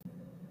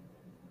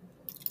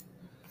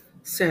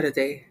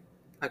Saturday,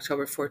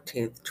 October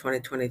 14th,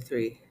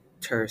 2023,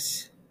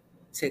 Terce,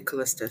 St.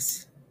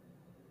 Callistus.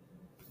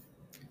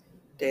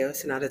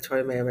 Deus in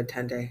auditorium meum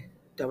attende,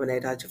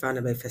 Domine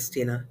adjuvanda me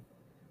festina,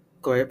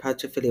 Gloria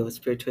Patri Filio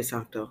Spiritui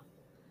Sancto,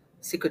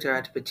 Sicut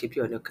erat ad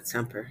principio nunc et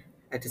semper,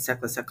 et in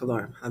saecula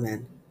saeculorum.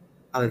 Amen.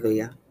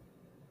 Alleluia.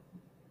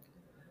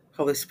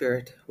 Holy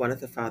Spirit, one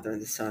of the Father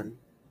and the Son,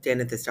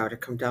 deign at this hour to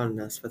come down on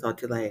us without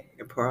delay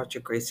and pour out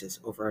your graces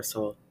over our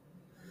soul.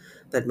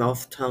 Let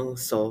mouth, tongue,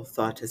 soul,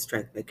 thought, and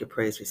strength make your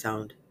praise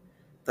resound.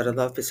 Let our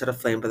love be set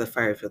aflame by the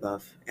fire of your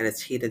love, and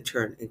its heat in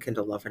turn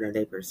enkindle love in our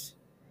neighbors.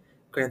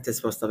 Grant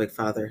this, most loving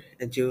Father,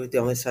 and you, the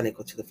only Son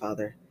equal to the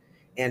Father,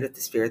 and with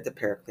the Spirit the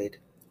Paraclete,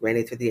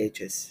 reigning through the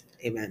ages.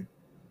 Amen.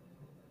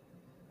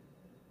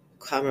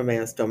 Clamor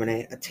meus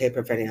Domine, a te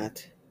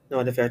preveniat,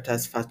 non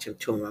veritas facem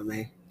tuum a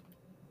me.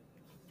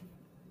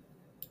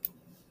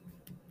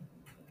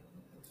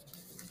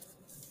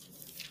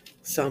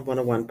 Psalm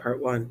 101,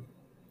 Part 1.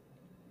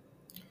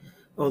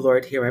 O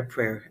Lord, hear my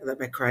prayer, and let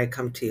my cry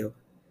come to you.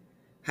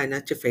 Hide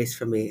not your face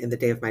from me in the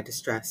day of my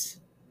distress.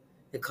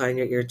 Incline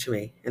your ear to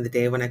me, and the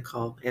day when I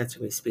call,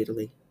 answer me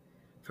speedily.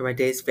 For my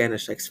days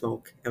vanish like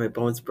smoke, and my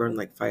bones burn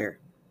like fire.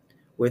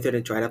 Withered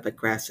and dried up like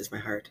grass is my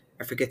heart.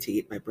 I forget to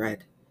eat my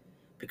bread.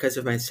 Because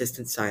of my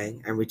insistent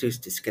sighing, I am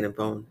reduced to skin and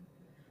bone.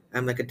 I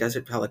am like a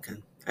desert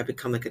pelican. I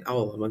become like an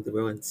owl among the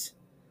ruins.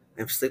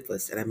 I am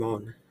sleepless, and I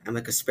moan. I am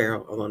like a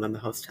sparrow alone on the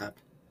housetop.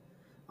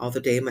 All the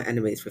day my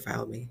enemies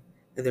revile me.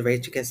 In their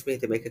rage against me,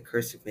 they make a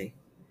curse of me.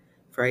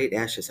 For I eat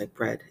ashes like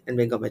bread, and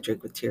mingle my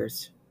drink with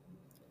tears.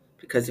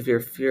 Because of your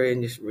fury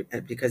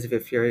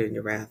and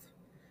your wrath,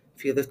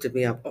 for you lifted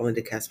me up only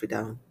to cast me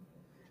down.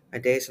 My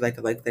days are like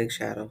a lengthening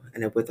shadow,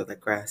 and I wither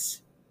like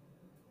grass.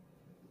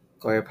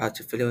 Gloria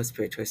Patri Filio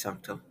Spiritui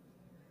Sancto.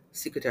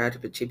 Sicut erat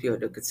ad principio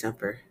nunc et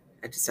semper,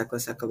 et in saecula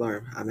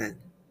saeculorum.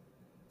 Amen.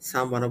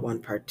 Psalm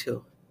 101, Part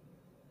 2.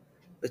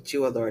 But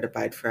you, O Lord,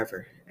 abide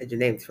forever, and your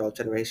name through all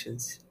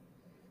generations.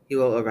 You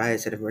will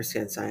arise and have mercy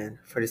on Zion,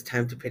 for it is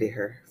time to pity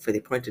her, for the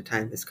appointed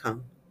time is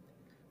come.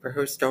 For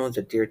her stones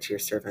are dear to your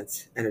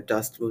servants, and her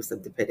dust moves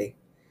them to pity.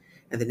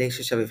 And the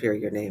nations shall revere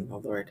your name, O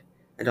Lord,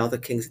 and all the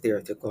kings of the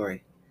earth your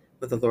glory,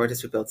 when the Lord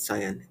has rebuilt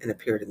Zion and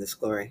appeared in this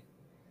glory,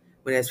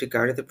 when he has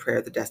regarded the prayer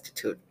of the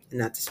destitute, and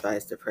not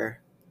despised their prayer.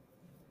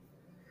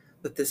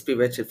 Let this be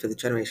written for the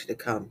generation to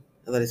come,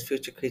 and let his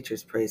future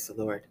creatures praise the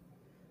Lord.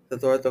 The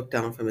Lord looked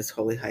down from his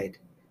holy height.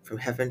 From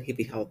heaven he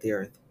beheld the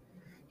earth.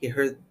 He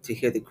heard to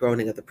hear the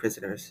groaning of the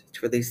prisoners,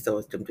 to release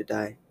those doomed to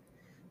die,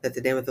 that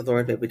the name of the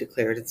Lord may be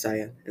declared in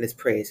Zion, and his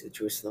praise in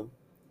Jerusalem,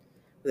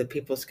 when the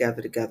peoples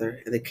gather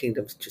together and the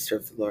kingdoms to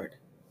serve the Lord.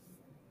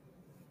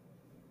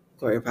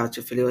 Gloria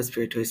Patri Filio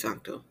Spiritui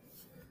Sancto.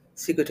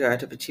 Sicut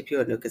erat ad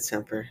principio nunc et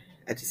semper,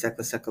 et in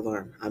saecula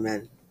saeculorum.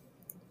 Amen.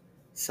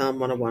 Psalm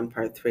 101,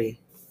 Part 3.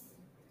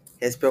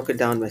 He has broken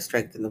down my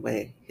strength in the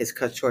way. He has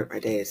cut short my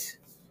days.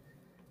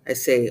 I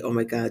say, O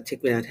my God,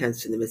 take me not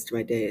hence in the midst of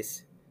my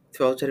days.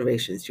 Through all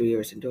generations your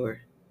years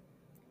endure.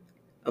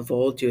 Of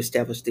old you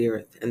established the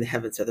earth, and the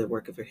heavens are the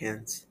work of your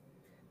hands.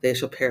 They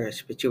shall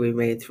perish, but you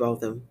remain through all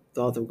them.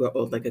 Though all them grow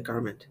old like a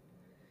garment.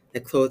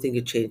 Like clothing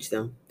you change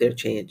them, they are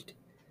changed.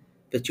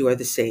 But you are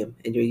the same,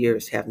 and your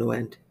years have no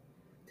end.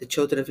 The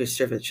children of your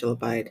servants shall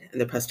abide,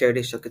 and their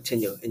posterity shall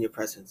continue in your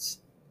presence.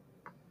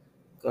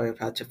 Gloria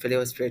Patri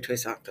Filio Spiritui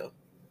Sancto.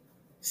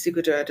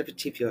 Sicut erat ad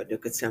principio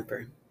nunc et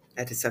semper,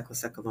 et in saecula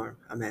saeculorum.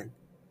 Amen.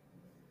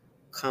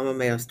 Clamor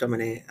meus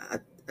Domine,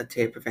 a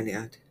te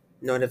preveniat,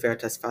 non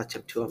veritas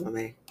facem tuum a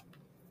me.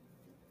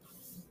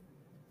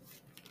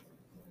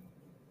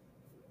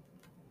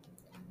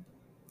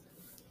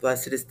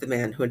 Blessed is the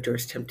man who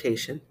endures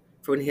temptation,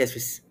 for when he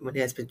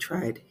has been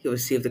tried, he will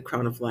receive the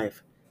crown of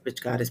life,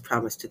 which God has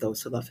promised to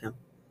those who love him.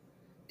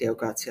 Deo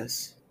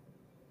gratias.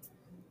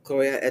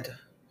 Gloria et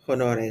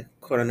honore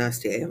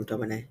coronasti eum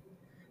Domine.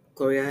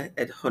 Gloria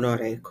et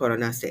honore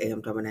coronasti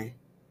eum Domine.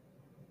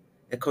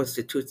 Et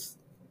constituisti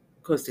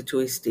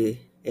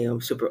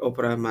eum super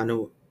opera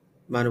manuum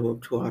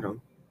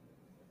tuarum.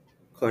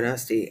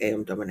 Coronasti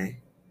eum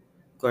Domine.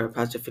 Gloria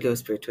Patri Filio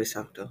Spiritui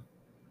Sancto.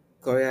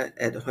 Gloria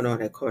et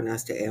honore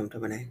coronasti eum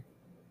Domine.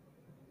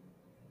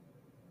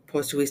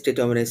 Postuiste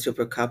Domine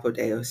super caput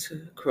eos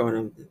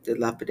coronam de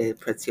lapide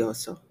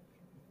precioso.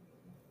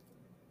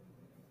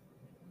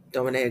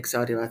 Domine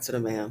exaudirat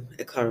sonum meam,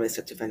 et clarame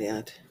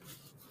subveniat.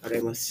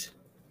 Oremus.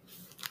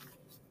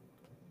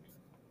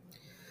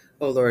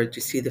 O Lord,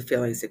 you see the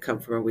failings that come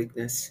from our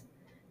weakness.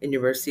 In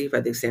your mercy,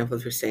 by the example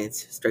of your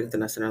saints,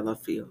 strengthen us in our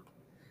love for you.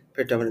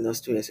 Per Domine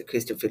nostrum Iesu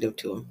Christum Filium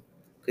tuum,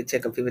 qui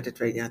tecum vivit et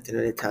regnat in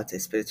unitate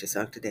Spiritus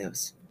Sancti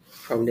Deus,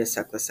 pro omnia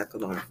saecula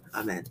saeculorum.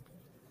 Amen.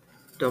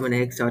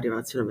 Domine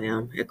exaudirat sonum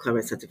meam, et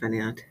clarame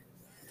subveniat.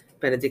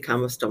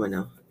 Benedicamus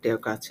Domino, Deo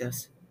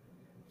gratias.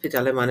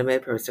 Fidelem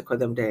anime per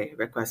secundum Dei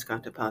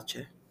requiescant in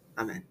pace.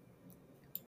 Amen.